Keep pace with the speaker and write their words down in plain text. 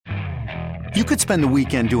You could spend the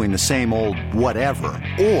weekend doing the same old whatever,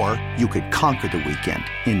 or you could conquer the weekend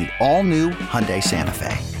in the all-new Hyundai Santa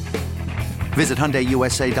Fe. Visit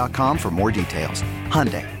HyundaiUSA.com for more details.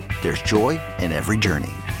 Hyundai, there's joy in every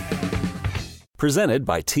journey. Presented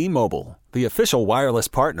by T-Mobile, the official wireless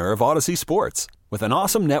partner of Odyssey Sports. With an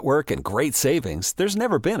awesome network and great savings, there's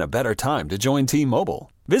never been a better time to join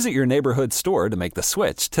T-Mobile. Visit your neighborhood store to make the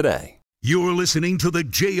switch today. You're listening to the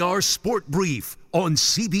JR Sport Brief on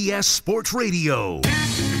CBS Sports Radio.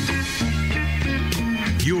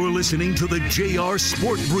 You're listening to the JR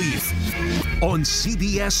Sport Brief on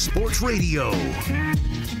CBS Sports Radio.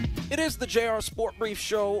 It is the JR Sport Brief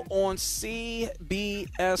show on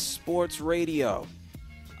CBS Sports Radio.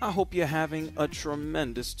 I hope you're having a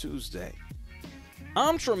tremendous Tuesday.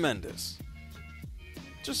 I'm tremendous.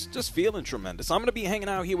 Just feeling tremendous. I'm going to be hanging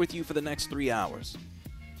out here with you for the next 3 hours.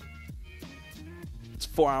 It's a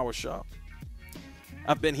 4-hour show.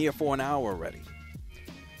 I've been here for an hour already.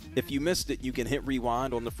 If you missed it, you can hit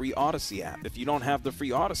rewind on the free Odyssey app. If you don't have the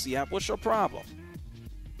free Odyssey app, what's your problem?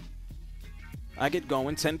 I get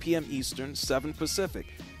going 10 p.m. Eastern, 7 Pacific.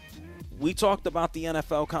 We talked about the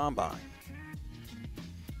NFL Combine.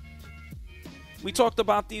 We talked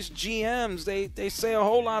about these GMs. They say a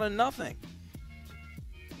whole lot of nothing.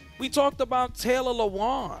 We talked about Taylor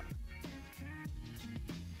Lewan,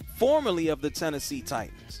 formerly of the Tennessee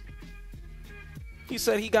Titans. He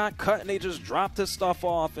said he got cut and they just dropped his stuff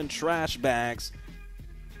off in trash bags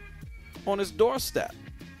on his doorstep.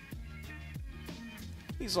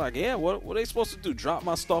 He's like, yeah, what are they supposed to do? Drop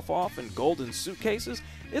my stuff off in golden suitcases?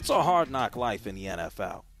 It's a hard knock life in the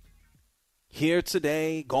NFL. Here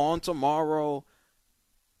today, gone tomorrow.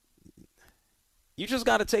 You just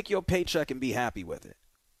got to take your paycheck and be happy with it.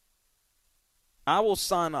 I will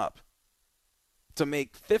sign up to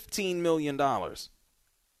make $15 million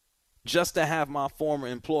just to have my former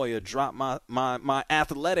employer drop my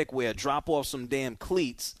athletic wear, drop off some damn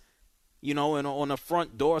cleats, on a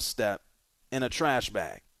front doorstep in a trash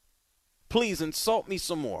bag. Please insult me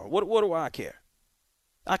some more. What do I care?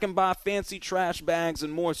 I can buy fancy trash bags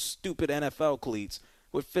and more stupid NFL cleats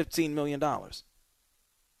with $15 million.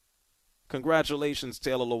 Congratulations,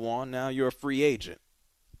 Taylor Lewan. Now you're a free agent.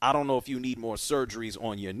 I don't know if you need more surgeries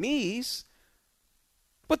on your knees,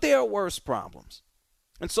 but there are worse problems.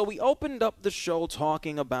 And so we opened up the show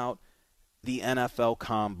talking about the NFL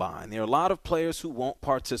Combine. There are a lot of players who won't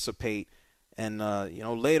participate. And,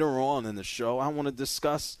 later on in the show, I want to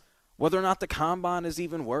discuss whether or not the Combine is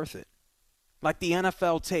even worth it. Like the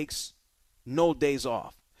NFL takes no days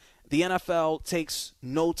off. The NFL takes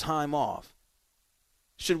no time off.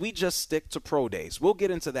 Should we just stick to pro days? We'll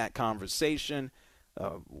get into that conversation.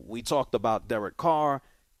 We talked about Derek Carr.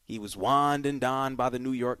 He was wined and dined by the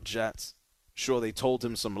New York Jets. Sure, they told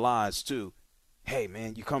him some lies, too. Hey,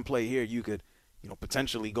 man, you come play here, you could,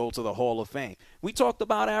 potentially go to the Hall of Fame. We talked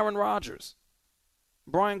about Aaron Rodgers.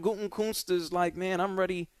 Brian Gutekunst is like, man, I'm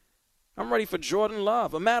ready for Jordan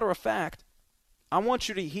Love. A matter of fact, I want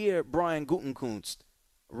you to hear Brian Gutekunst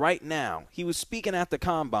right now. He was speaking at the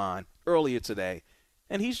Combine earlier today,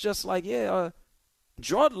 and he's just like,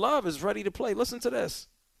 Jordan Love is ready to play. Listen to this.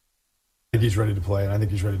 I think he's ready to play, and I think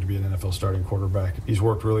he's ready to be an NFL starting quarterback. He's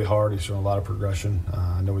worked really hard. He's shown a lot of progression.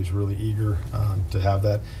 I know he's really eager to have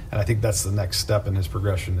that, and I think that's the next step in his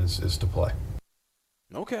progression is to play.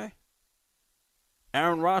 Okay.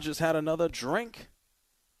 Aaron Rodgers had another drink.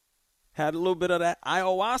 Had a little bit of that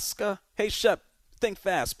ayahuasca. Hey, Shep, think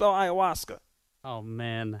fast. Spell ayahuasca. Oh,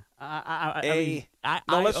 man.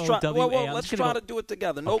 Let's try to do it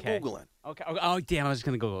together. No Googling. Okay. Oh, damn, I was just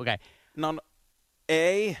going to Google. Okay. No.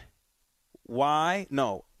 A-Y.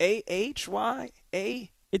 No. A-H-Y. A.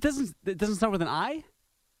 It doesn't start with an I?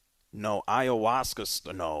 No,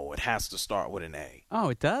 ayahuasca. No, it has to start with an A. Oh,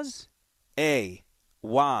 it does?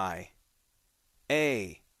 A-Y.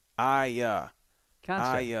 Ayahuasca.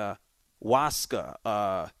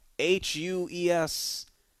 H-U-E-S-C-A.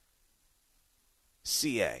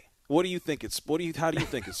 How do you think it's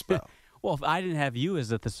spelled? Well, if I didn't have you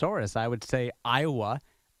as a thesaurus, I would say Iowa,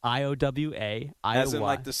 I-O-W-A, Iowa. As in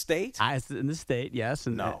like the state? As in the state, yes.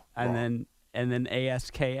 And then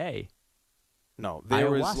A-S-K-A. No,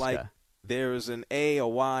 Ayahuasca. there is an A, a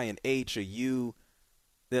Y, an H, a U.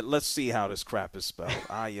 Let's see how this crap is spelled.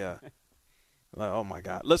 Oh, my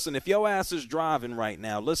God. Listen, if your ass is driving right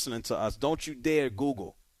now, listening to us, don't you dare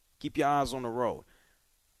Google. Keep your eyes on the road.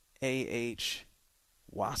 A-H-Waska.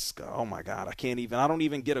 Oh, my God. I don't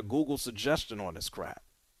even get a Google suggestion on this crap.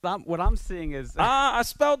 What I'm seeing is... I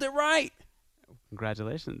spelled it right.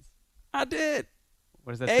 Congratulations. I did.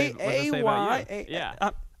 What does that say about you?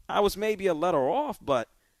 Yeah. I was maybe a letter off, but,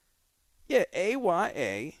 yeah,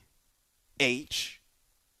 A-Y-A,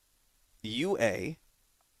 H-U-A-S-C-A.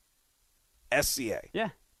 Yeah,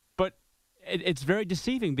 but it's very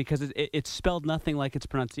deceiving because it's spelled nothing like its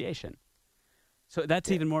pronunciation. So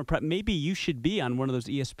that's even more. Maybe you should be on one of those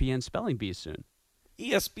ESPN spelling bees soon.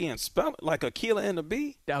 ESPN spell like Aquila and the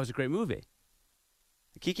Bee? That was a great movie.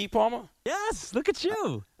 Kiki Palmer? Yes, look at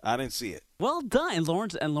you. I didn't see it. Well done. And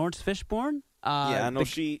Lawrence Fishburne? Yeah, I know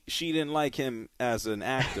she didn't like him as an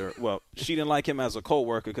actor. Well, she didn't like him as a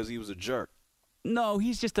co-worker because he was a jerk. No,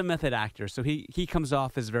 he's just a method actor, so he comes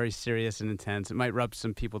off as very serious and intense. It might rub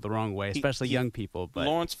some people the wrong way, especially young people. But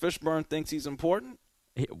Lawrence Fishburne thinks he's important?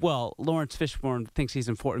 Lawrence Fishburne thinks he's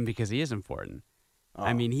important because he is important. Oh.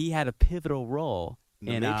 I mean, he had a pivotal role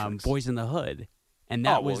in Boys in the Hood, and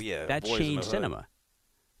that that changed cinema.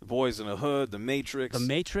 The Boys in the Hood, The Matrix. The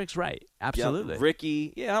Matrix, right. Absolutely. Yep.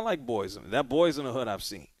 Ricky. Yeah, I like Boys in the Hood. That Boys in the Hood I've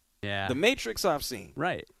seen. Yeah. The Matrix I've seen.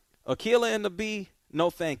 Right. Aquila and the Bee, no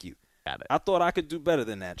thank you. Got it. I thought I could do better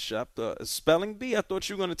than that, Shep. The spelling bee, I thought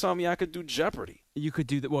you were going to tell me I could do Jeopardy. You could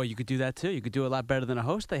do that. Well, you could do that too. You could do a lot better than a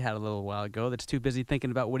host they had a little while ago that's too busy thinking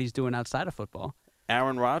about what he's doing outside of football.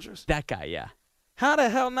 Aaron Rodgers? That guy, yeah. How the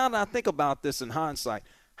hell, now that I think about this in hindsight,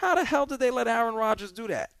 how the hell did they let Aaron Rodgers do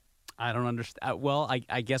that? I don't understand. Well,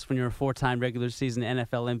 I guess when you're a 4-time regular season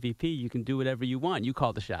NFL MVP, you can do whatever you want. You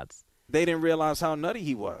call the shots. They didn't realize how nutty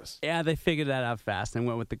he was. Yeah, they figured that out fast and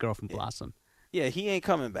went with the girl from Blossom. Yeah, he ain't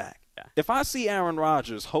coming back. Yeah. If I see Aaron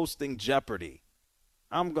Rodgers hosting Jeopardy,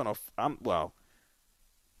 I don't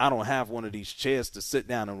have one of these chairs to sit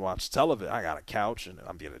down and watch television. I got a couch and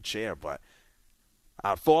I'm in a chair, but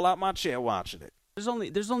I'd fall out my chair watching it.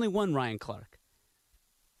 There's only one Ryan Clark.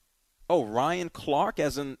 Oh, Ryan Clark,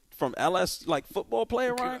 as in from LS, like football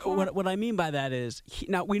player Ryan Clark? What I mean by that is,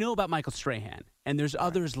 now we know about Michael Strahan, and there's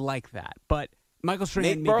others like that, but Michael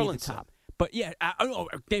Strahan may be at the top. But yeah,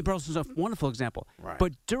 Nate Burleson's a wonderful example. Right.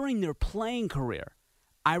 But during their playing career,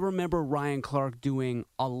 I remember Ryan Clark doing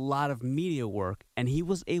a lot of media work, and he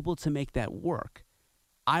was able to make that work.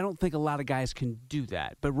 I don't think a lot of guys can do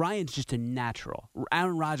that, but Ryan's just a natural.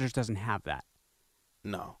 Aaron Rodgers doesn't have that.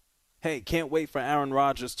 No. Hey, can't wait for Aaron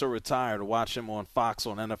Rodgers to retire to watch him on Fox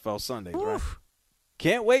on NFL Sundays, right?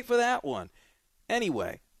 Can't wait for that one.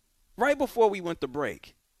 Anyway, right before we went to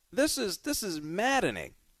break, this is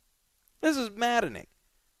maddening. This is maddening.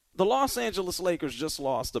 The Los Angeles Lakers just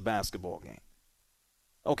lost a basketball game.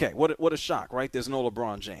 Okay, what a shock, right? There's no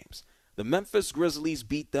LeBron James. The Memphis Grizzlies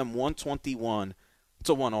beat them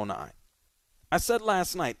 121-109. I said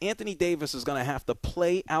last night, Anthony Davis is going to have to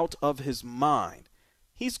play out of his mind.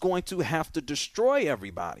 He's going to have to destroy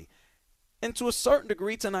everybody. And to a certain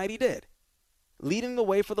degree tonight he did. Leading the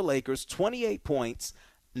way for the Lakers, 28 points,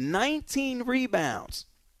 19 rebounds,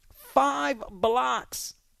 5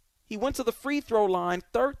 blocks. He went to the free throw line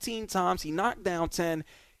 13 times. He knocked down 10.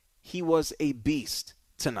 He was a beast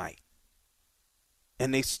tonight.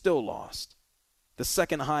 And they still lost. The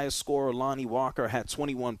second highest scorer, Lonnie Walker, had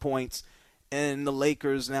 21 points. And the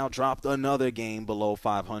Lakers now dropped another game below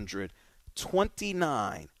 500.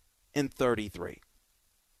 29-33.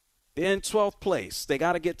 They're in 12th place. They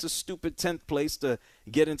got to get to stupid 10th place to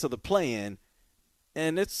get into the play-in.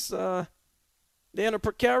 And they're in a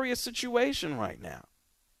precarious situation right now.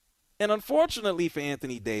 And unfortunately for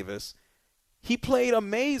Anthony Davis, he played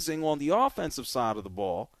amazing on the offensive side of the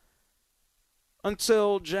ball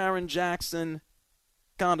until Jaren Jackson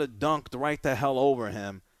kind of dunked right the hell over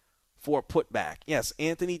him for a putback. Yes,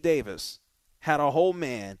 Anthony Davis had a whole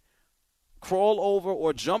man crawl over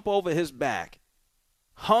or jump over his back,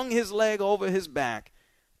 hung his leg over his back,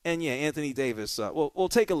 and yeah, Anthony Davis, we'll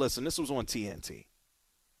take a listen. This was on TNT.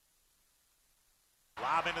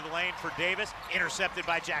 Lob into the lane for Davis, intercepted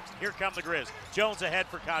by Jackson. Here come the Grizz. Jones ahead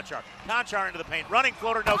for Conchar. Conchar into the paint, running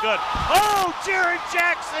floater, no good. Oh, Jaren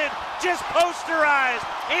Jackson just posterized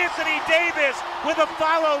Anthony Davis with a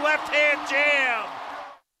follow left-hand jam.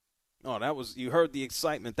 Oh, you heard the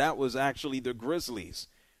excitement. That was actually the Grizzlies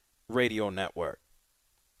radio network.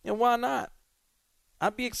 And why not?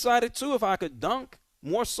 I'd be excited too if I could dunk.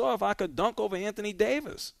 More so if I could dunk over Anthony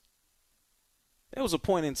Davis. There was a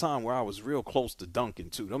point in time where I was real close to dunking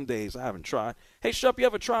too. Them days I haven't tried. Hey, Shup, you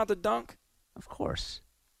ever tried to dunk? Of course.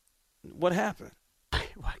 What happened?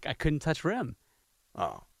 I couldn't touch rim.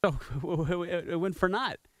 Oh. So it went for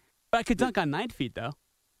naught. But I could dunk on 9 feet though.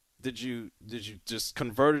 Did you just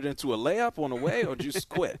convert it into a layup on the way, or did you just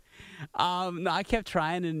quit? No, I kept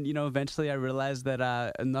trying, and eventually I realized that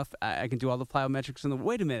I can do all the plyometrics. And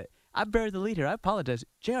wait a minute, I buried the lead here. I apologize,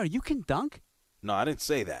 JR. You can dunk? No, I didn't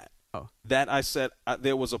say that. Oh, that I said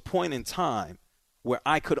there was a point in time where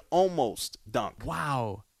I could almost dunk.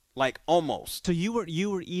 Wow, like almost. So you were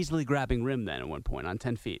easily grabbing rim then at one point on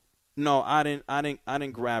 10 feet. No, I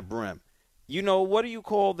didn't grab rim. You know, what do you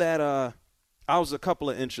call that? I was a couple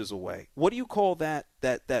of inches away. What do you call that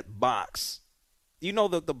box? You know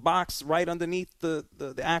the box right underneath the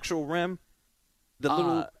actual rim? The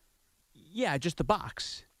little. Yeah, just the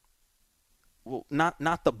box. Well,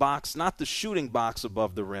 not the box, not the shooting box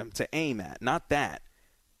above the rim to aim at. Not that.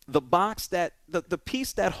 The box that the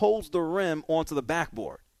piece that holds the rim onto the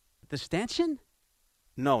backboard. The stanchion?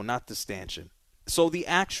 No, not the stanchion. So the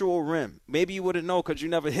actual rim. Maybe you wouldn't know because you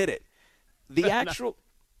never hit it. The actual.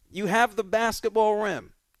 You have the basketball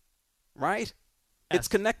rim, right? Yes. It's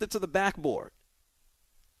connected to the backboard.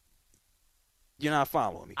 You're not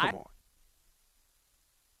following me. Come on.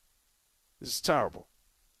 This is terrible.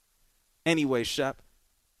 Anyway, Shep,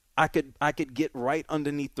 I could get right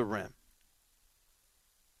underneath the rim.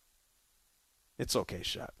 It's okay,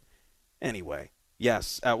 Shep. Anyway,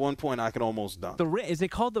 yes, at one point I could almost dunk. Is it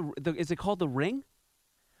called the ring?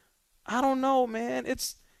 I don't know, man.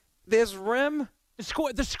 There's rim.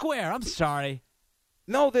 The square. I'm sorry.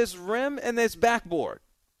 No, there's rim and there's backboard.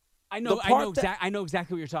 I know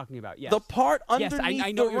exactly what you're talking about. Yes. The part underneath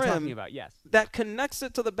I know the what you're rim talking about. Yes. That connects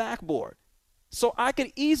it to the backboard. So I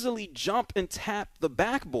could easily jump and tap the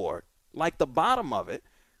backboard, like the bottom of it,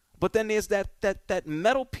 but then there's that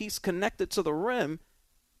metal piece connected to the rim,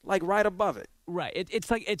 like right above it. Right. It's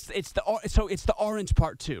the orange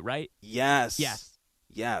part too, right? Yes. Yes.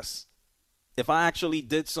 Yes. If I actually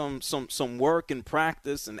did some work and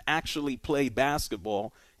practice and actually played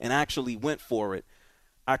basketball and actually went for it,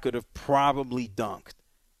 I could have probably dunked.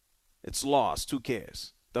 It's lost. Who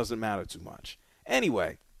cares? Doesn't matter too much.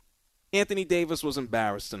 Anyway, Anthony Davis was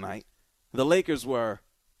embarrassed tonight. The Lakers were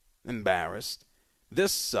embarrassed.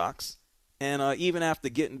 This sucks. And even after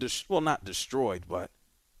getting not destroyed, but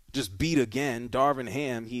just beat again, Darvin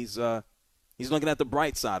Ham, he's looking at the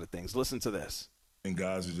bright side of things. Listen to this. And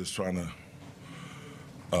guys are just trying to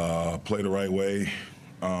play the right way.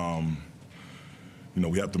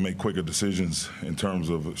 We have to make quicker decisions in terms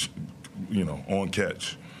of, on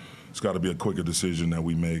catch. It's got to be a quicker decision that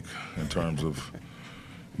we make in terms of,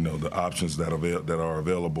 the options that are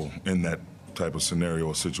available in that type of scenario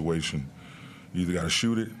or situation. You either got to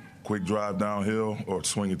shoot it, quick drive downhill, or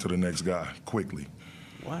swing it to the next guy quickly.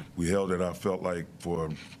 What? We held it, I felt like, for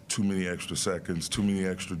too many extra seconds, too many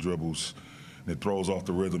extra dribbles. And it throws off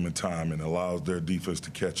the rhythm and time and allows their defense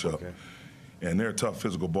to catch up. Okay. And they're a tough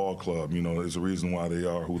physical ball club. There's a reason why they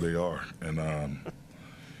are who they are. And,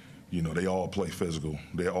 they all play physical.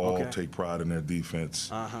 They all take pride in their defense.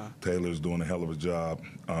 Uh-huh. Taylor's doing a hell of a job.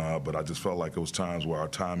 But I just felt like it was times where our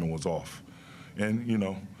timing was off. And,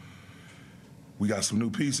 we got some new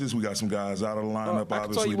pieces. We got some guys out of the lineup, obviously. I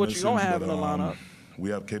can tell you what you don't have in the lineup. We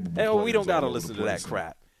have capable players. We don't got to listen to that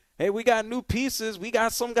crap. Hey, we got new pieces. We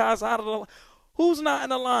got some guys out of the – who's not in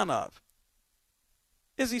the lineup?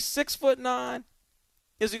 Is he 6'9"?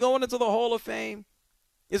 Is he going into the Hall of Fame?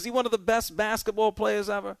 Is he one of the best basketball players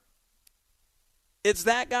ever? It's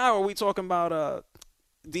that guy, or are we talking about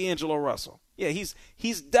D'Angelo Russell? Yeah,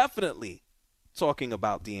 he's definitely talking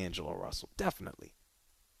about D'Angelo Russell. Definitely.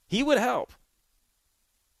 He would help.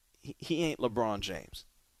 He ain't LeBron James.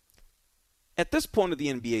 At this point of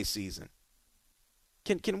the NBA season,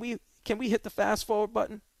 can we hit the fast forward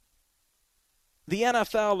button? The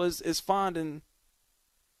NFL is finding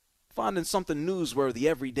something newsworthy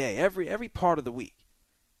every day, every part of the week.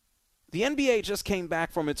 The NBA just came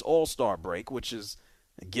back from its All-Star break, which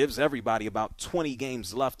gives everybody about 20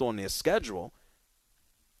 games left on their schedule.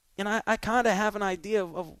 And I kind of have an idea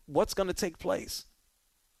of what's going to take place.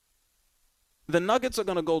 The Nuggets are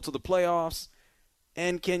going to go to the playoffs,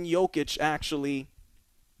 and can Jokic actually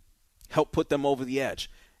help put them over the edge?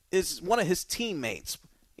 Is one of his teammates,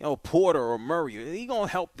 Porter or Murray, is he going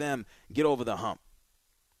to help them get over the hump?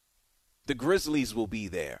 The Grizzlies will be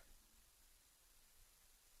there.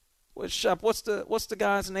 What's the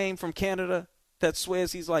guy's name from Canada that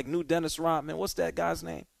swears he's like new Dennis Rodman? What's that guy's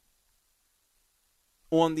name?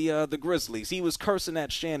 On the Grizzlies, he was cursing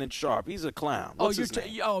at Shannon Sharpe. He's a clown. What's his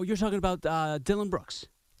name? You're talking about Dillon Brooks.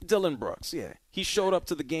 Dillon Brooks, yeah. He showed up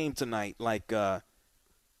to the game tonight like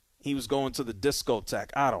he was going to the discotheque.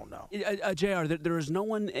 I don't know. JR, there is no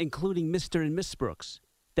one, including Mr. and Miss Brooks,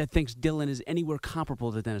 that thinks Dillon is anywhere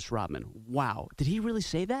comparable to Dennis Rodman. Wow. Did he really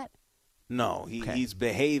say that? No, he's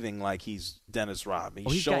behaving like he's Dennis Rodman.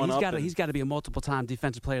 He's got to be a multiple-time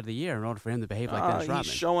Defensive Player of the Year in order for him to behave like Dennis Rodman.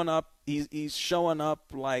 He's showing up. He's showing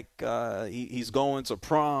up like he's going to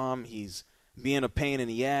prom. He's being a pain in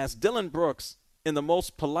the ass. Dillon Brooks, in the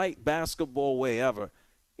most polite basketball way ever,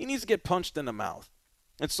 he needs to get punched in the mouth.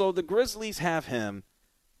 And so the Grizzlies have him.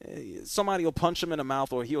 Somebody will punch him in the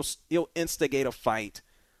mouth, or he'll instigate a fight,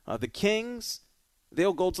 The Kings,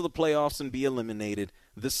 they'll go to the playoffs and be eliminated.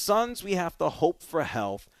 The Suns, we have to hope for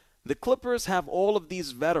health. The Clippers have all of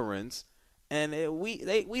these veterans, and we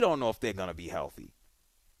don't know if they're going to be healthy.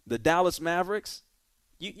 The Dallas Mavericks,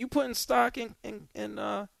 you putting stock in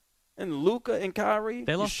Luka and Kyrie?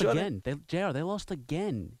 They lost again. They lost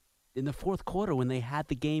again in the fourth quarter when they had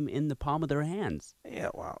the game in the palm of their hands. Yeah,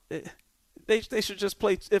 wow. They should just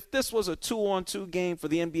play. If this was a 2-on-2 game for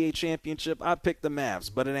the NBA championship, I'd pick the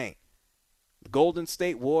Mavs, but it ain't. Golden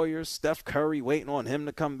State Warriors, Steph Curry waiting on him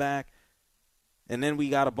to come back. And then we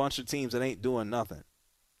got a bunch of teams that ain't doing nothing.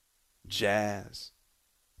 Jazz,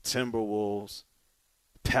 Timberwolves,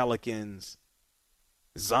 Pelicans,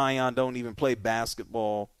 Zion don't even play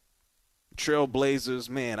basketball. Trailblazers,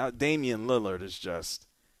 man, Damian Lillard is just,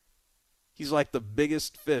 he's like the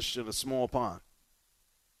biggest fish in a small pond.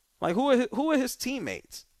 Like, who are his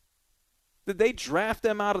teammates? Did they draft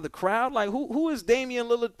them out of the crowd? Like, who is Damian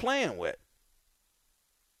Lillard playing with?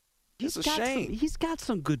 It's a shame. He's got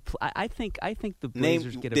some good. I think the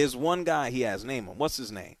Blazers get. There's one guy he has. Name him. What's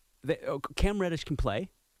his name? Cam Reddish can play.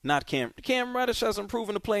 Not Cam. Cam Reddish hasn't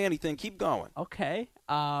proven to play anything. Keep going. Okay.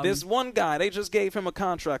 There's one guy. They just gave him a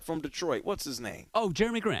contract from Detroit. What's his name? Oh,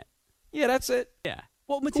 Jeremy Grant. Yeah, that's it. Yeah.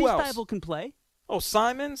 Well, Matisse Thybulle can play. Oh,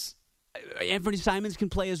 Simons? Anthony Simons can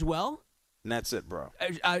play as well. And that's it, bro.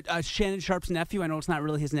 Shannon Sharp's nephew. I know it's not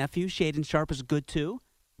really his nephew. Shaedon Sharpe is good too.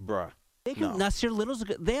 Bruh. Nasir Little's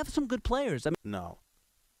good. They have some good players. I mean,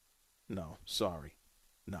 No, sorry.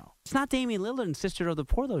 No. It's not Damian Lillard and Sister of the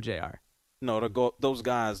Poor, though, JR. No, those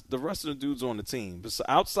guys, the rest of the dudes on the team,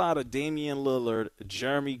 outside of Damian Lillard,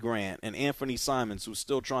 Jeremy Grant, and Anthony Simons, who's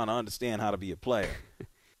still trying to understand how to be a player.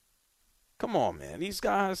 Come on, man. These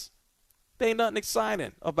guys, they ain't nothing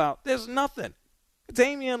exciting about. There's nothing.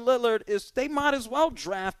 Damian Lillard they might as well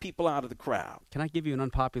draft people out of the crowd. Can I give you an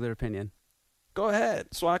unpopular opinion? Go ahead,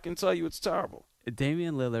 so I can tell you it's terrible.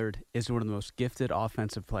 Damian Lillard is one of the most gifted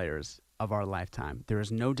offensive players of our lifetime. There is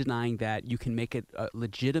no denying that. You can make it a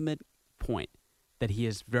legitimate point that he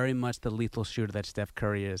is very much the lethal shooter that Steph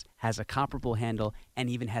Curry is, has a comparable handle, and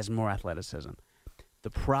even has more athleticism. The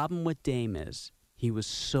problem with Dame is he was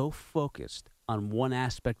so focused on one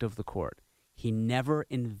aspect of the court. He never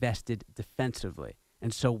invested defensively.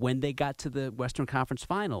 And so when they got to the Western Conference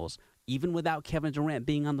Finals, even without Kevin Durant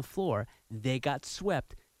being on the floor, they got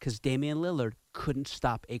swept because Damian Lillard couldn't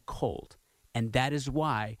stop a cold. And that is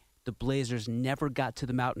why the Blazers never got to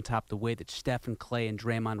the mountaintop the way that Steph and Klay and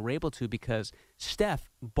Draymond were able to, because Steph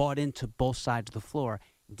bought into both sides of the floor.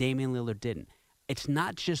 Damian Lillard didn't. It's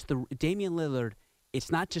not just the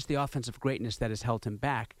offensive greatness that has held him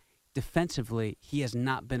back. Defensively, he has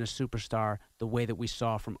not been a superstar the way that we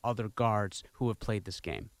saw from other guards who have played this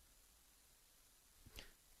game.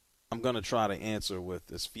 I'm going to try to answer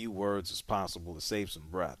with as few words as possible to save some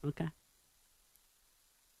breath. Okay.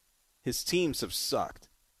 His teams have sucked.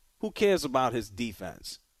 Who cares about his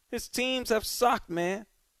defense? His teams have sucked, man.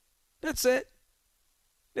 That's it.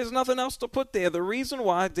 There's nothing else to put there. The reason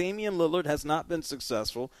why Damian Lillard has not been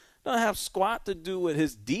successful doesn't have squat to do with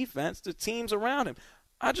his defense, the teams around him.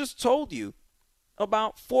 I just told you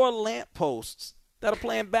about 4 lampposts that are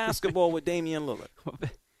playing basketball with Damian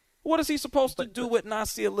Lillard. What is he supposed to do with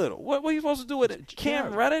Nasir Little? What are you supposed to do with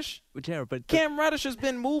Cam Reddish? Cam Reddish has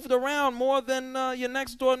been moved around more than your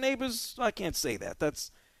next-door neighbors. I can't say that.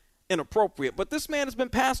 That's inappropriate. But this man has been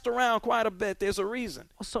passed around quite a bit. There's a reason.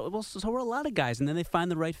 So were a lot of guys, and then they find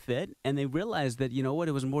the right fit, and they realize that, you know what,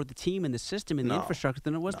 it was more the team and the system and the infrastructure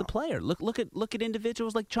than it was the player. Look at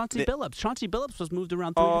individuals like Chauncey Billups. Chauncey Billups was moved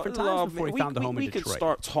around 3 different times before he found a home in Detroit. We could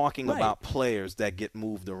start talking about players that get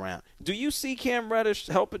moved around. Do you see Cam Reddish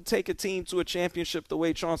helping take a team to a championship the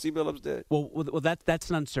way Chauncey Billups did? Well, that's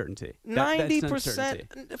an uncertainty.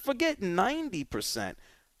 90%. Forget 90%.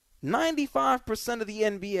 95% of the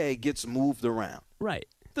NBA gets moved around. Right.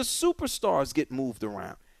 The superstars get moved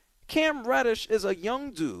around. Cam Reddish is a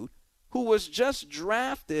young dude who was just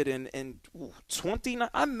drafted in 29.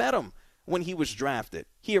 I met him when he was drafted.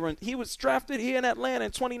 He was drafted here in Atlanta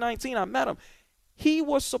in 2019. I met him. He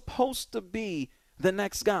was supposed to be the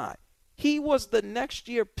next guy. He was the next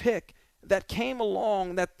year pick that came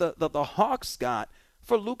along that the Hawks got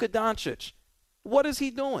for Luka Doncic. What is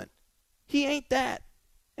he doing? He ain't that.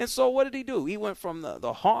 And so what did he do? He went from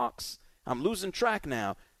the Hawks. I'm losing track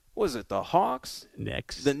now. Was it the Hawks?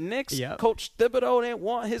 Knicks. The Knicks. Yep. Coach Thibodeau didn't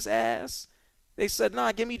want his ass. They said,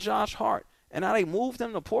 nah, give me Josh Hart. And now they moved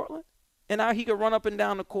him to Portland. And now he could run up and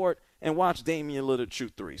down the court and watch Damian Lillard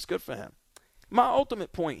shoot threes. Good for him. My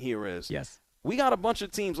ultimate point here is we got a bunch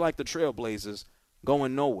of teams like the Trailblazers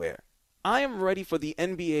going nowhere. I am ready for the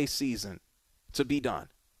NBA season to be done.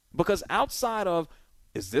 Because outside of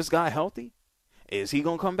Is this guy healthy? Is he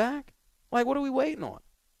going to come back? Like, what are we waiting on?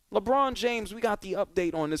 LeBron James, we got the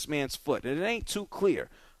update on this man's foot, and it ain't too clear.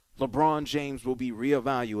 LeBron James will be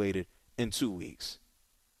reevaluated in 2 weeks.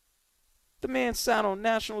 The man sat on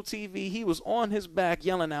national TV. He was on his back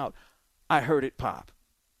yelling out, "I heard it pop."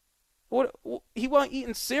 What? He wasn't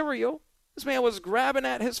eating cereal. This man was grabbing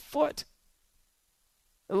at his foot.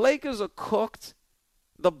 The Lakers are cooked.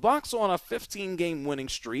 The Bucks on a 15-game winning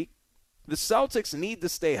streak. The Celtics need to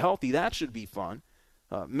stay healthy. That should be fun.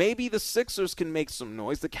 Maybe the Sixers can make some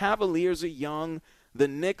noise. The Cavaliers are young. The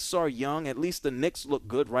Knicks are young. At least the Knicks look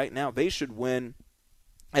good right now. They should win,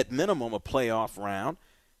 at minimum, a playoff round.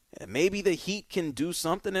 And maybe the Heat can do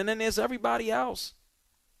something. And then there's everybody else.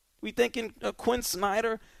 We thinking Quinn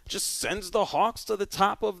Snyder just sends the Hawks to the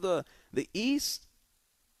top of the East?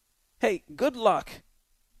 Hey, good luck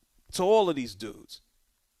to all of these dudes.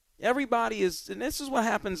 Everybody is, and this is what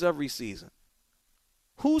happens every season.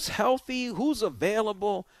 Who's healthy? Who's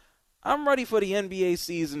available? I'm ready for the NBA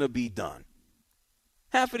season to be done.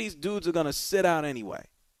 Half of these dudes are going to sit out anyway.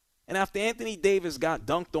 And after Anthony Davis got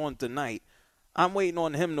dunked on tonight, I'm waiting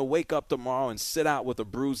on him to wake up tomorrow and sit out with a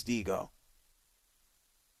bruised ego.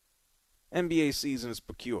 NBA season is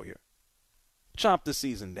peculiar. Chop the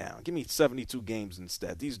season down. Give me 72 games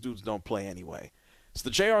instead. These dudes don't play anyway. It's the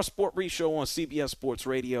JR Sport Brief Show on CBS Sports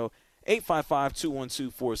Radio,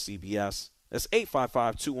 855-212-4CBS. That's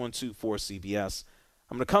 855-212-4CBS.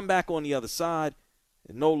 I'm going to come back on the other side.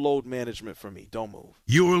 And no load management for me. Don't move.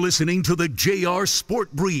 You're listening to the JR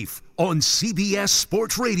Sport Brief on CBS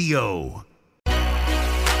Sports Radio.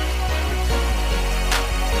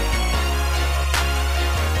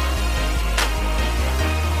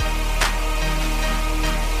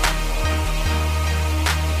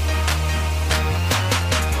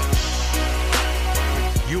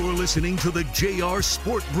 You're listening to the JR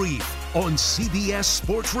Sport Brief on CBS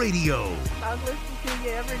Sports Radio. I listen to you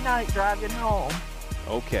every night driving home.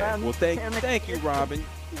 Okay. Well, thank you, Robin.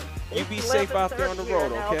 You be safe out there on the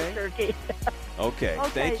road, okay? Okay.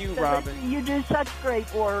 Thank you, Robin. You do such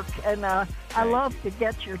great work, and I love to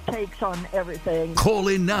get your takes on everything. Call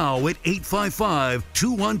in now at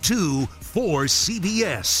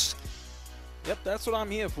 855-212-4CBS. Yep, that's what I'm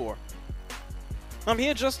here for. I'm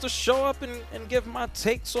here just to show up and give my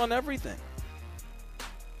takes on everything.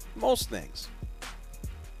 Most things.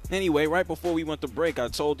 Anyway, right before we went to break, I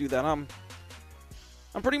told you that I'm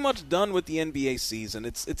pretty much done with the NBA season.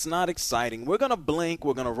 It's not exciting. We're gonna blink.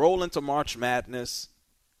 We're gonna roll into March Madness.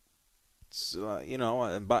 It's,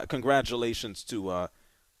 congratulations to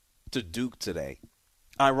Duke today.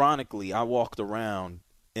 Ironically, I walked around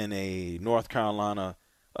in a North Carolina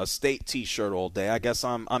State T-shirt all day. I guess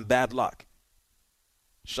I'm bad luck.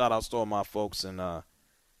 Shout outs to all my folks at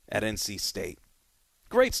NC State.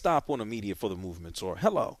 Great stop on the Media for the Movement tour.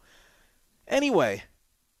 Hello. Anyway.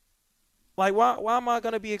 Like, why am I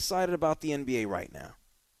going to be excited about the NBA right now?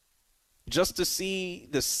 Just to see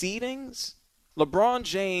the seedings? LeBron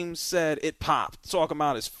James said it popped, talking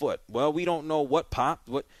about his foot. Well, we don't know what popped.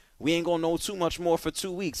 We ain't going to know too much more for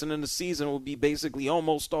 2 weeks, and then the season will be basically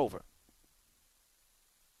almost over.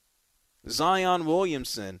 Zion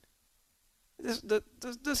Williamson,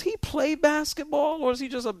 does he play basketball, or is he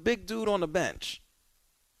just a big dude on the bench?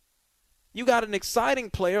 You got an exciting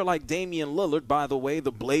player like Damian Lillard. By the way,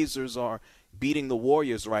 the Blazers are beating the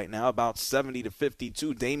Warriors right now, about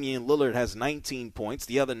 70-52. Damian Lillard has 19 points.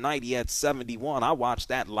 The other night he had 71. I watched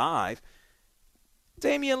that live.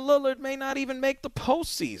 Damian Lillard may not even make the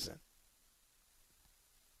postseason.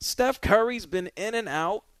 Steph Curry's been in and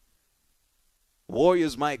out.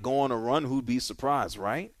 Warriors might go on a run. Who'd be surprised,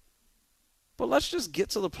 right? But let's just get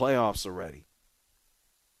to the playoffs already.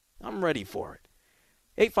 I'm ready for it.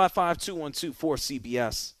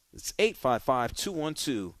 855-212-4CBS. It's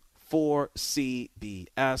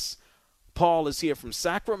 855-212-4CBS. Paul is here from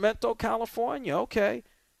Sacramento, California. Okay.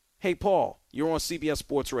 Hey, Paul, you're on CBS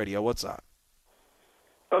Sports Radio. What's up?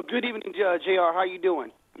 Good evening, JR. How you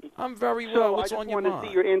doing? I'm very well. What's on your mind? I just wanted to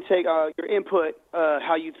see your intake, your input,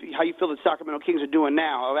 how you feel the Sacramento Kings are doing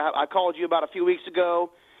now. I called you about a few weeks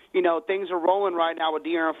ago. You know, things are rolling right now with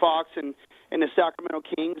De'Aaron Fox and the Sacramento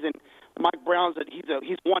Kings, and Mike Brown's he's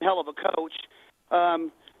one hell of a coach. I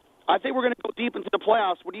think we're going to go deep into the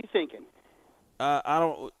playoffs. What are you thinking?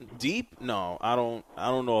 Deep? No, I don't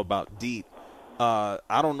know about deep.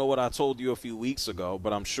 I don't know what I told you a few weeks ago,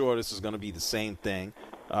 but I'm sure this is going to be the same thing.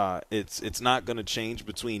 It's not going to change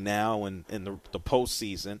between now and the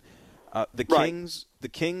postseason. The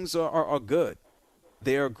Kings are good.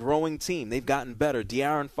 They're a growing team. They've gotten better.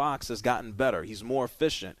 De'Aaron Fox has gotten better. He's more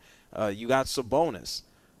efficient. You got Sabonis.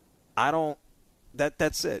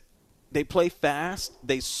 That's it. They play fast.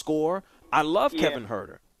 They score. I love Kevin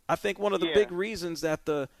Huerter. I think one of the big reasons that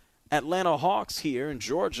the Atlanta Hawks here in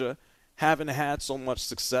Georgia haven't had so much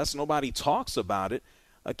success, nobody talks about it,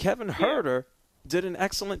 Kevin Huerter did an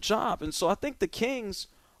excellent job. And so I think the Kings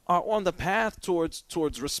are on the path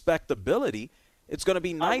towards respectability. It's going to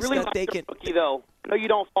be nice that they can. Rookie, though. I know you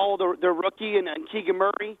don't follow the rookie and Keegan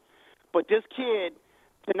Murray, but this kid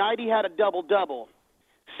tonight he had a double-double.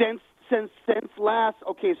 Since last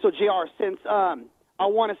so JR, since I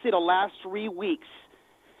want to say the last 3 weeks,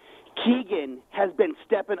 Keegan has been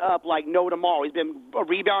stepping up like no tomorrow. He's been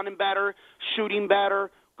rebounding better, shooting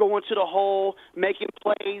better, going to the hole, making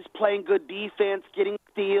plays, playing good defense, getting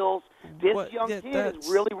steals. This young kid is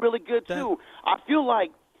really, really good too. I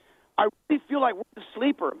really feel like we're the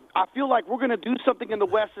sleeper. I feel like we're going to do something in the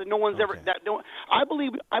West that no one's ever. I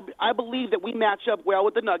believe that we match up well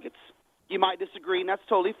with the Nuggets. You might disagree, and that's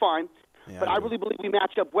totally fine. Yeah, but I really believe we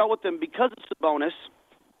match up well with them because it's a bonus.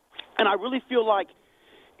 And I really feel like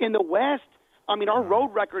in the West, I mean, our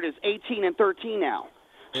road record is 18-13 now.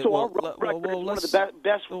 So our road record is one of the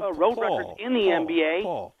best road records in the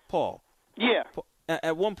NBA. Paul. Yeah.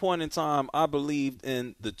 At one point in time, I believed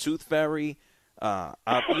in the Tooth Fairy.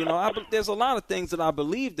 There's a lot of things that I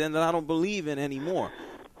believed in that I don't believe in anymore.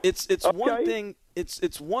 It's one thing.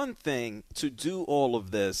 It's one thing to do all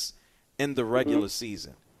of this in the regular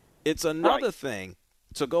season. It's another thing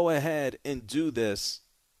to go ahead and do this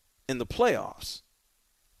in the playoffs.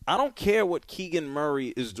 I don't care what Keegan Murray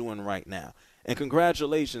is doing right now. And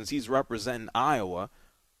congratulations, he's representing Iowa.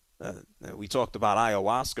 We talked about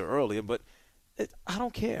ayahuasca earlier, but I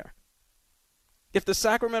don't care. If the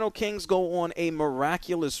Sacramento Kings go on a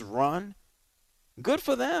miraculous run, good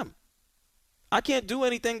for them. I can't do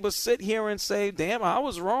anything but sit here and say, damn, I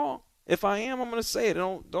was wrong. If I am, I'm going to say it.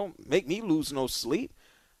 Don't make me lose no sleep.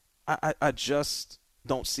 I just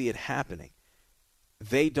don't see it happening.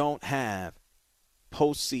 They don't have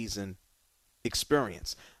postseason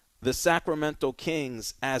experience. The Sacramento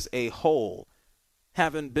Kings as a whole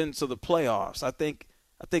haven't been to the playoffs. I think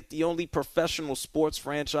the only professional sports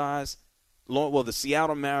franchise, the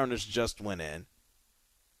Seattle Mariners just went in.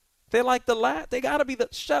 They're like the last. They got to be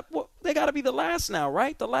the last now,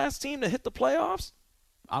 right? The last team to hit the playoffs.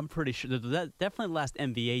 I'm pretty sure they're definitely the last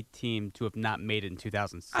NBA team to have not made it in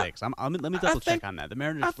 2006. Let me double check on that. The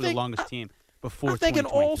Mariners were the longest team before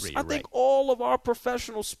 2023. I think all of our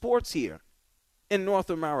professional sports here in North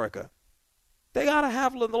America, they got to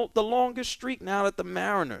have the longest streak now that the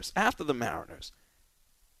Mariners, after the Mariners.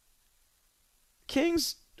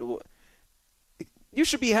 Kings, you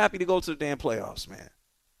should be happy to go to the damn playoffs, man.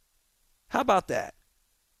 How about that?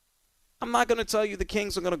 I'm not going to tell you the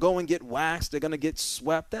Kings are going to go and get waxed. They're going to get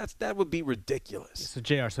swept. That would be ridiculous. So,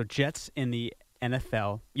 JR, Jets in the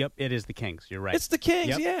NFL. Yep, it is the Kings. You're right. It's the Kings,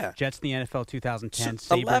 yep. Yeah. Jets in the NFL 2010.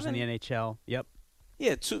 Sabres in the NHL. Yep.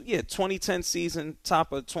 Yeah, 2010 season,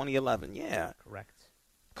 top of 2011. Yeah. Correct.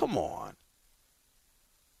 Come on.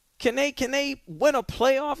 Can they win a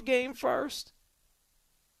playoff game first?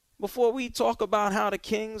 Before we talk about how the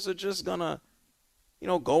Kings are just going to,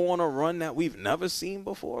 go on a run that we've never seen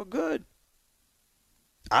before? Good.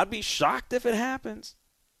 I'd be shocked if it happens.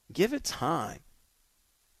 Give it time.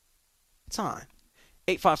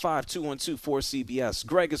 855-212-4CBS.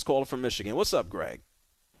 Greg is calling from Michigan. What's up, Greg?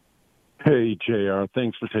 Hey, JR.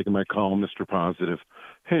 Thanks for taking my call, Mr. Positive.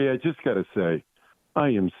 Hey, I just got to say, I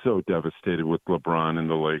am so devastated with LeBron and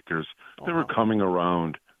the Lakers. They were coming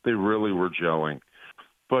around. They really were gelling.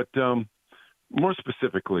 But more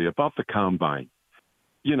specifically about the Combine,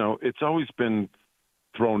 it's always been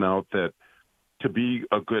thrown out that to be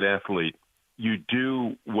a good athlete, you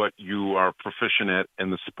do what you are proficient at in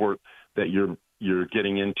the sport that you're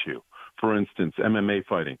getting into. For instance, MMA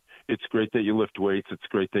fighting. It's great that you lift weights. It's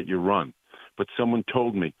great that you run. But someone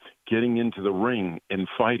told me getting into the ring and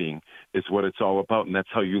fighting is what it's all about, and that's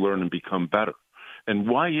how you learn and become better. And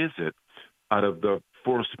why is it out of the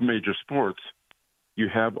four major sports, you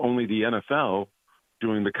have only the NFL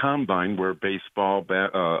doing the Combine where baseball,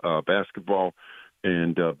 basketball,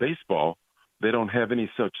 and baseball, they don't have any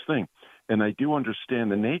such thing. And I do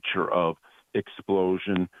understand the nature of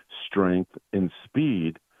explosion, strength, and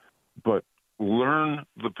speed, but learn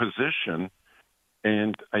the position,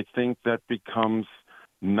 and I think that becomes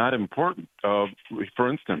not important. For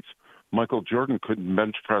instance, Michael Jordan couldn't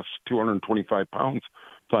bench press 225 pounds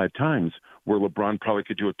 5 times, where LeBron probably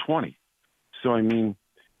could do it 20. So, I mean,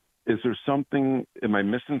 is there something, am I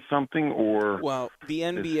missing something, or? Well, the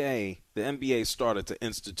NBA started to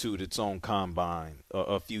institute its own combine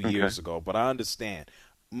a few years ago, but I understand.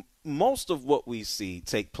 Most of what we see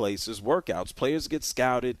take place is workouts. Players get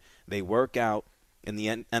scouted, they work out, in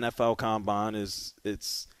the NFL Combine it's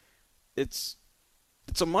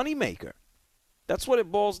a moneymaker. That's what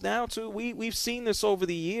it boils down to. We've seen this over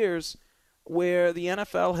the years where the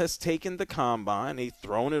NFL has taken the Combine, they've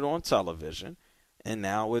thrown it on television, and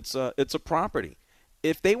now it's a property.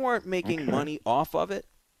 If they weren't making money off of it,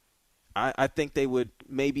 I think they would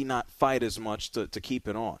maybe not fight as much to keep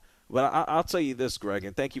it on. But I'll tell you this, Greg,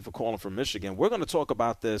 and thank you for calling from Michigan. We're going to talk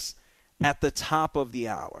about this at the top of the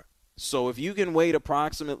hour. So if you can wait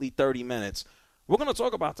approximately 30 minutes, we're going to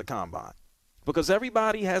talk about the Combine. Because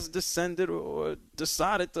everybody has descended or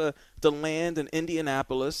decided to land in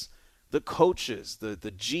Indianapolis. The coaches, the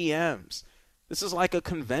GMs. This is like a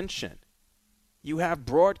convention. You have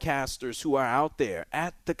broadcasters who are out there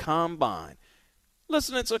at the Combine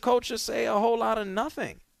listening to coaches say a whole lot of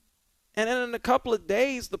nothing. And then in a couple of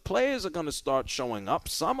days, the players are going to start showing up,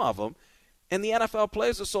 some of them. And the NFL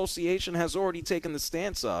Players Association has already taken the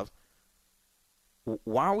stance of,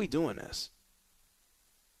 why are we doing this?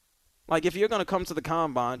 Like, if you're going to come to the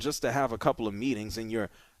Combine just to have a couple of meetings and you're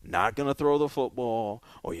not going to throw the football,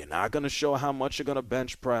 or you're not going to show how much you're going to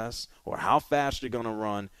bench press or how fast you're going to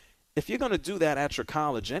run, if you're going to do that at your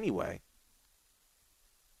college anyway,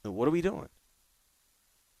 then what are we doing?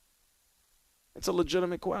 It's a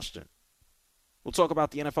legitimate question. We'll talk about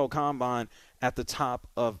the NFL Combine at the top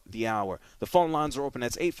of the hour. The phone lines are open.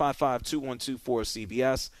 That's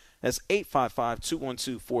 855-212-4CBS. That's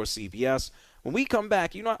 855-212-4CBS. When we come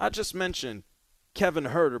back, I just mentioned Kevin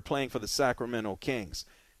Huerter playing for the Sacramento Kings.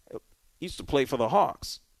 He used to play for the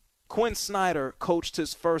Hawks. Quinn Snyder coached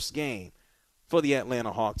his first game for the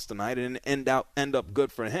Atlanta Hawks tonight and end up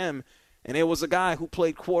good for him. And it was a guy who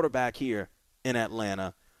played quarterback here in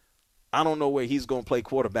Atlanta. I don't know where he's going to play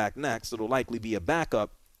quarterback next. It'll likely be a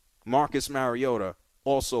backup. Marcus Mariota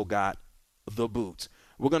also got the boot.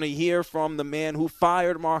 We're going to hear from the man who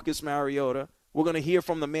fired Marcus Mariota. We're going to hear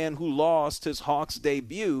from the man who lost his Hawks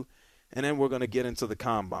debut. And then we're going to get into the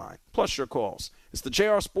Combine. Plus your calls. It's the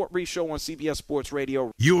JR Sport Brief Show on CBS Sports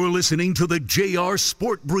Radio. You're listening to the JR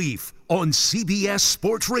Sport Brief on CBS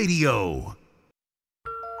Sports Radio.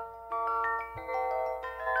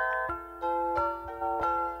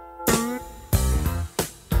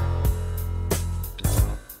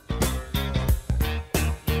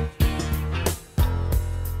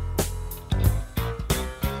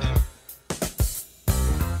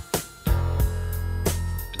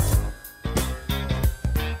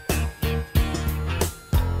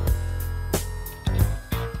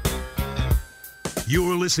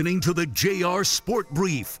 You're listening to the JR Sport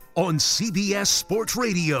Brief on CBS Sports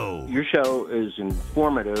Radio. Your show is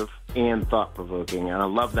informative and thought-provoking, and I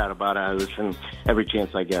love that about it. I listen every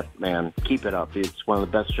chance I get, man. Keep it up. It's one of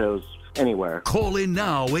the best shows anywhere. Call in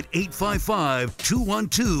now at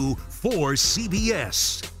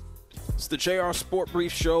 855-212-4CBS. It's the JR Sport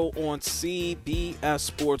Brief Show on CBS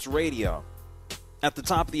Sports Radio. At the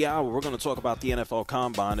top of the hour, we're going to talk about the NFL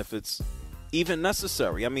Combine, if it's even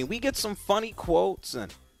necessary. I mean, we get some funny quotes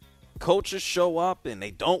and coaches show up and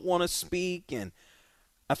they don't want to speak. And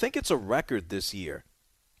I think it's a record this year.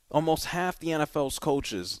 Almost half the NFL's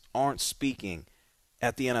coaches aren't speaking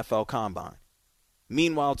at the NFL Combine.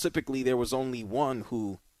 Meanwhile, typically there was only one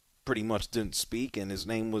who pretty much didn't speak, and his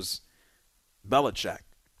name was Belichick.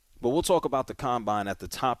 But we'll talk about the Combine at the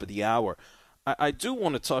top of the hour. I do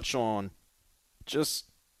want to touch on just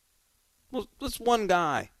one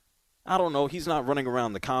guy. I don't know, he's not running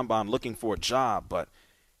around the Combine looking for a job, but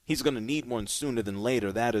he's going to need one sooner than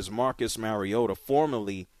later. That is Marcus Mariota,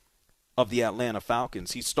 formerly of the Atlanta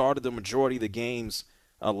Falcons. He started the majority of the games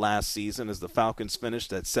last season as the Falcons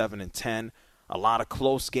finished at 7-10. A lot of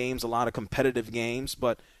close games, a lot of competitive games,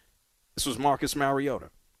 but this was Marcus Mariota.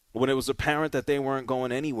 When it was apparent that they weren't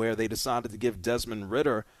going anywhere, they decided to give Desmond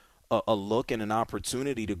Ridder a look and an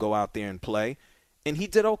opportunity to go out there and play, and he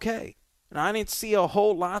did okay. And I didn't see a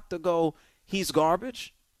whole lot to go, he's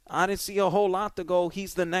garbage. I didn't see a whole lot to go,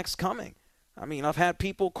 he's the next coming. I mean, I've had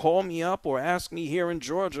people call me up or ask me here in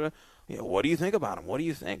Georgia, what do you think about him? What do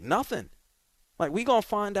you think? Nothing. Like, we going to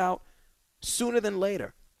find out sooner than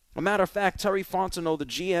later. A matter of fact, Terry Fontenot, the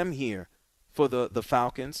GM here for the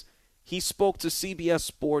Falcons, he spoke to CBS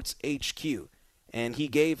Sports HQ, and he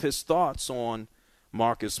gave his thoughts on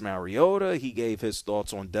Marcus Mariota. He gave his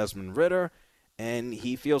thoughts on Desmond Ridder. And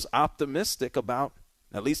he feels optimistic about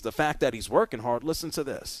at least the fact that he's working hard. Listen to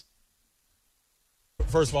this.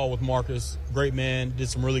 First of all, with Marcus, great man, did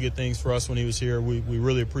some really good things for us when he was here. We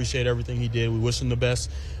really appreciate everything he did. We wish him the best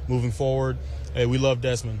moving forward. Hey, we love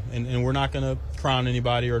Desmond, and we're not going to crown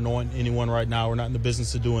anybody or anoint anyone right now. We're not in the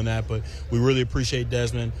business of doing that, but we really appreciate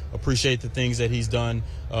Desmond, appreciate the things that he's done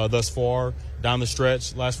thus far down the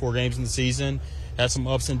stretch, last 4 games in the season. had some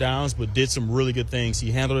ups and downs, but did some really good things.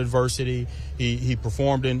 He handled adversity. He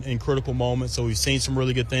performed in critical moments, so we've seen some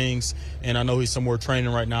really good things, and I know he's somewhere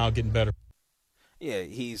training right now, getting better. Yeah,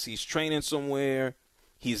 he's training somewhere.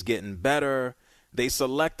 He's getting better. They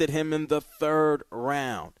selected him in the 3rd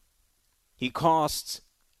round. He costs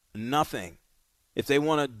nothing. If they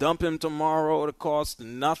want to dump him tomorrow, it costs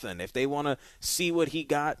nothing. If they want to see what he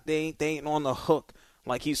got, they ain't on the hook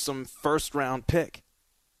like he's some first-round pick.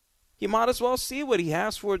 You might as well see what he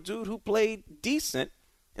has for a dude who played decent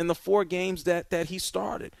in the 4 games that he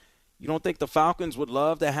started. You don't think the Falcons would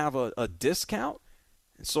love to have a discount?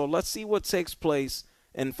 And so let's see what takes place.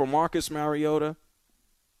 And for Marcus Mariota,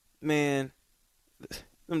 man,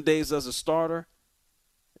 them days as a starter,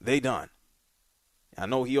 they done. I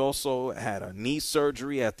know he also had a knee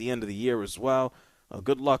surgery at the end of the year as well.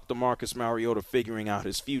 Good luck to Marcus Mariota figuring out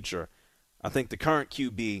his future. I think the current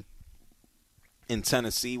QB in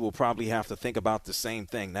Tennessee will probably have to think about the same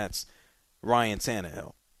thing. That's Ryan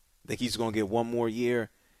Tannehill. I think he's going to get one more year,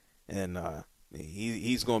 and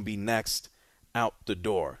he's going to be next out the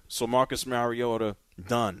door. So Marcus Mariota,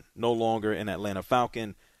 done. No longer an Atlanta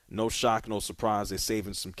Falcon. No shock, no surprise. They're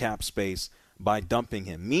saving some cap space by dumping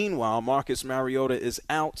him. Meanwhile, Marcus Mariota is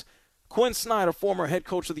out. Quinn Snyder, former head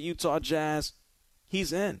coach of the Utah Jazz,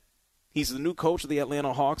 he's in. He's the new coach of the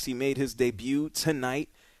Atlanta Hawks. He made his debut tonight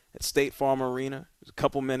at State Farm Arena. It's a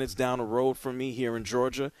couple minutes down the road from me here in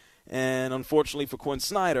Georgia. And unfortunately for Quinn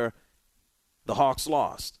Snyder, the Hawks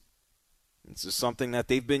lost. This is something that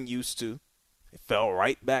they've been used to. They fell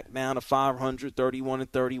right back down to 500,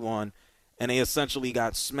 31-31, and they essentially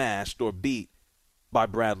got smashed or beat by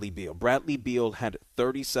Bradley Beal. Bradley Beal had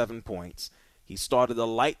 37 points. He started to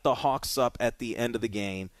light the Hawks up at the end of the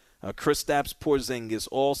game. Kristaps Porzingis,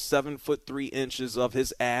 all 7'3" of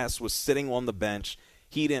his ass, was sitting on the bench.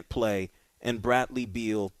 He didn't play, and Bradley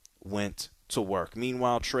Beal went to work.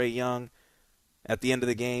 Meanwhile, Trae Young, at the end of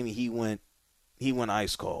the game, he went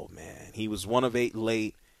ice cold, man. He was 1 of 8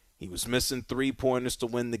 late. He was missing 3-pointers to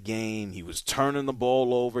win the game. He was turning the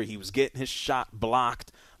ball over. He was getting his shot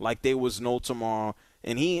blocked like there was no tomorrow.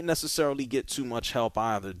 And he didn't necessarily get too much help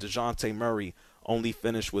either. DeJounte Murray only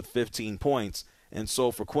finished with 15 points. And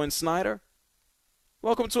so for Quinn Snyder,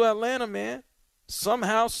 welcome to Atlanta, man.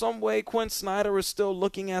 Somehow, some way, Quinn Snyder is still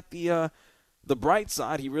looking at the bright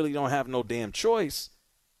side. He really don't have no damn choice.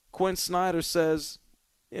 Quinn Snyder says,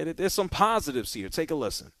 yeah, there's some positives here. Take a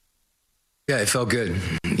listen. Yeah, it felt good.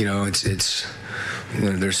 It's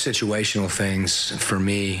there's situational things for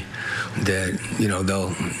me that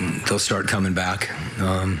they'll start coming back,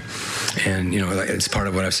 and it's part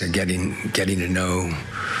of what I've said, getting to know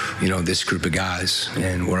this group of guys,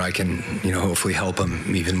 and where I can hopefully help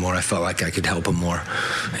them even more. I felt like I could help them more,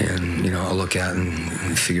 and I'll look at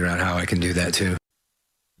and figure out how I can do that too.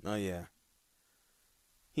 Oh yeah.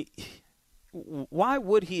 Why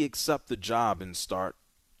would he accept the job and start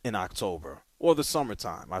in October or the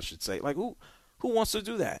summertime, I should say? Like, who wants to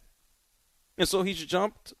do that? And so he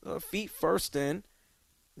jumped feet first in.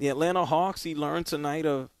 The Atlanta Hawks, he learned tonight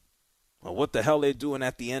of what the hell they're doing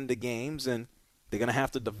at the end of games, and they're going to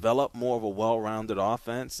have to develop more of a well-rounded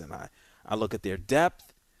offense. And I look at their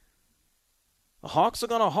depth. The Hawks are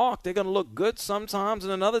going to hawk. They're going to look good sometimes,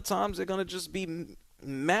 and then other times they're going to just be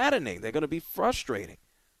maddening. They're going to be frustrating.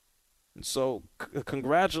 And so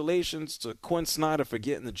congratulations to Quinn Snyder for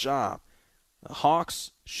getting the job. The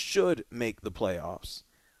Hawks should make the playoffs.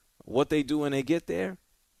 What they do when they get there,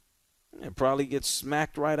 they probably get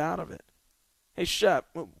smacked right out of it. Hey, Shep,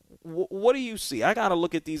 what do you see? I got to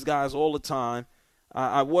look at these guys all the time.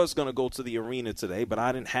 I was going to go to the arena today, but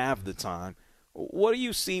I didn't have the time. What do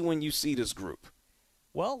you see when you see this group?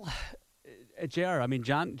 Well, JR, I mean,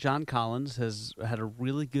 John Collins has had a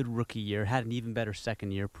really good rookie year, had an even better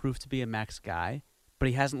second year, proved to be a max guy, but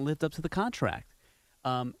he hasn't lived up to the contract.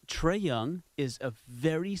 Trae Young is a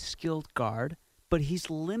very skilled guard, but he's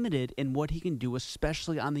limited in what he can do,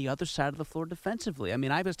 especially on the other side of the floor defensively. I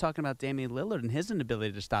mean, I was talking about Damian Lillard and his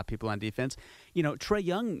inability to stop people on defense. Trae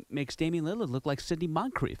Young makes Damian Lillard look like Sidney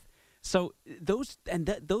Moncrief. So those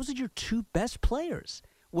are your two best players,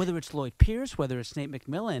 whether it's Lloyd Pierce, whether it's Nate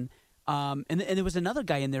McMillan. And there was another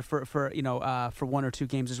guy in there for 1 or 2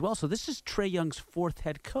 games as well. So this is Trae Young's 4th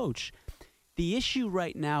head coach. The issue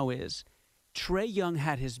right now is Trae Young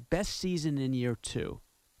had his best season in year 2,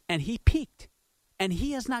 and he peaked, and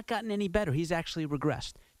he has not gotten any better. He's actually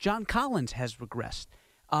regressed. John Collins has regressed,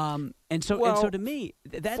 and so to me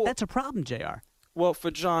that's a problem, JR. Well,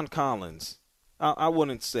 for John Collins, I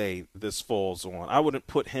wouldn't say this falls on. I wouldn't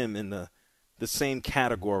put him in the same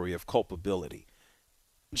category of culpability.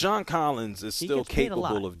 John Collins is still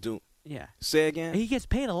capable of doing. Yeah. Say again? He gets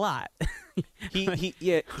paid a lot.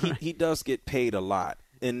 He does get paid a lot,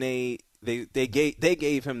 and they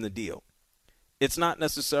gave him the deal. It's not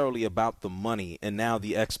necessarily about the money, and now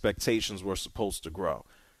the expectations were supposed to grow.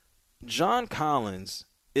 John Collins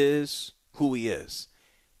is who he is.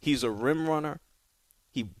 He's a rim runner.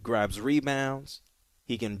 He grabs rebounds.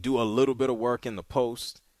 He can do a little bit of work in the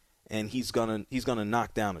post, and he's gonna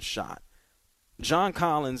knock down a shot. John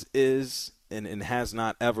Collins is and has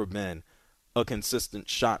not ever been a consistent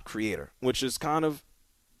shot creator, which is kind of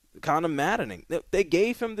maddening. They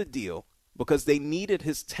gave him the deal because they needed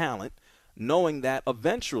his talent, knowing that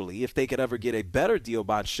eventually, if they could ever get a better deal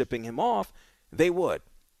by shipping him off, they would.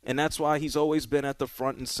 And that's why he's always been at the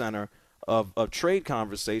front and center of trade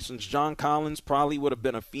conversations. John Collins probably would have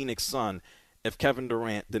been a Phoenix Sun if Kevin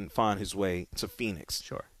Durant didn't find his way to Phoenix.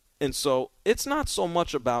 Sure. And so it's not so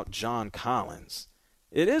much about John Collins.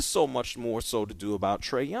 It is so much more so to do about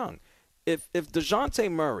Trae Young. If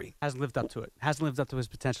DeJounte Murray hasn't lived up to it, hasn't lived up to his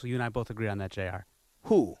potential, you and I both agree on that, JR.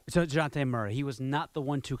 Who? So DeJounte Murray. He was not the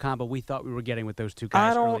 1-2 combo we thought we were getting with those two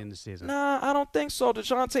guys early in the season. Nah, I don't think so.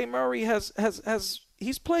 DeJounte Murray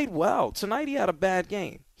he's played well. Tonight he had a bad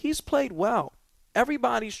game. He's played well.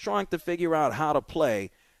 Everybody's trying to figure out how to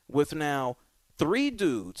play with now 3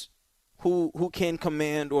 dudes who can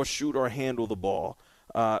command or shoot or handle the ball.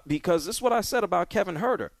 Because this is what I said about Kevin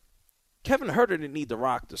Huerter. Kevin Huerter didn't need the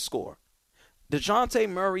rock to score. DeJounte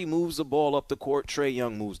Murray moves the ball up the court. Trae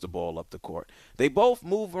Young moves the ball up the court. They both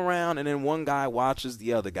move around, and then one guy watches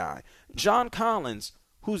the other guy. John Collins,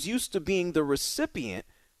 who's used to being the recipient,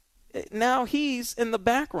 now he's in the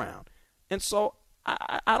background. And so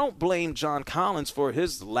I don't blame John Collins for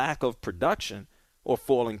his lack of production or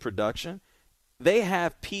falling production. They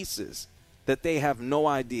have pieces that they have no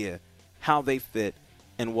idea how they fit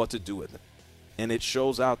and what to do with them. And it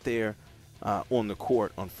shows out there on the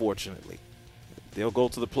court, unfortunately. They'll go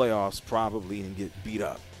to the playoffs probably and get beat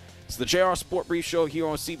up. It's the JR Sport Brief Show here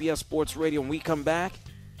on CBS Sports Radio. When we come back,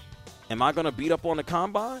 am I going to beat up on the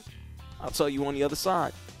combine? I'll tell you on the other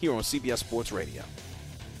side here on CBS Sports Radio.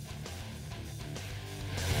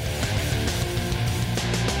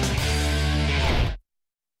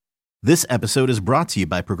 This episode is brought to you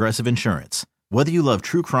by Progressive Insurance. Whether you love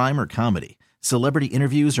true crime or comedy, celebrity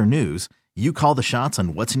interviews or news, you call the shots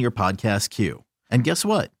on what's in your podcast queue. And guess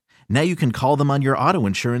what? Now you can call them on your auto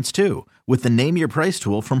insurance too with the Name Your Price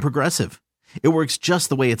tool from Progressive. It works just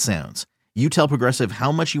the way it sounds. You tell Progressive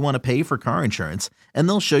how much you want to pay for car insurance, and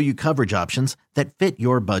they'll show you coverage options that fit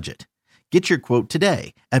your budget. Get your quote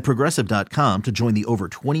today at Progressive.com to join the over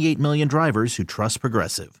 28 million drivers who trust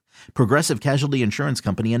Progressive. Progressive Casualty Insurance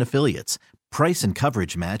Company and Affiliates. Price and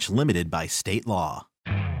coverage match limited by state law.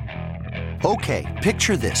 Okay,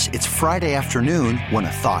 picture this. It's Friday afternoon when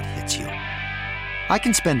a thought hits you. I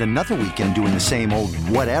can spend another weekend doing the same old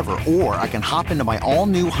whatever, or I can hop into my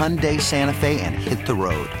all-new Hyundai Santa Fe and hit the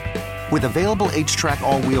road. With available H-Track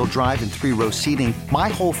all-wheel drive and 3-row seating, my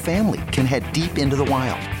whole family can head deep into the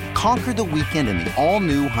wild. Conquer the weekend in the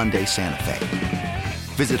all-new Hyundai Santa Fe.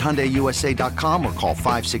 Visit HyundaiUSA.com or call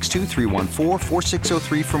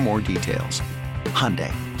 562-314-4603 for more details.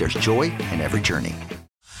 Hyundai, there's joy in every journey.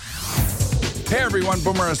 Hey everyone,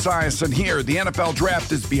 Boomer Esiason here. The NFL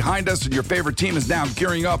Draft is behind us and your favorite team is now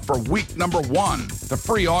gearing up for week number 1. The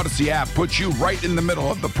free Odyssey app puts you right in the middle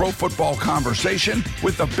of the pro football conversation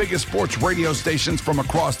with the biggest sports radio stations from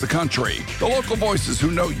across the country. The local voices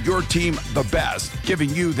who know your team the best,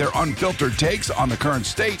 giving you their unfiltered takes on the current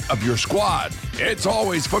state of your squad. It's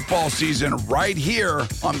always football season right here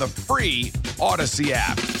on the free Odyssey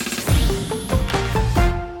app.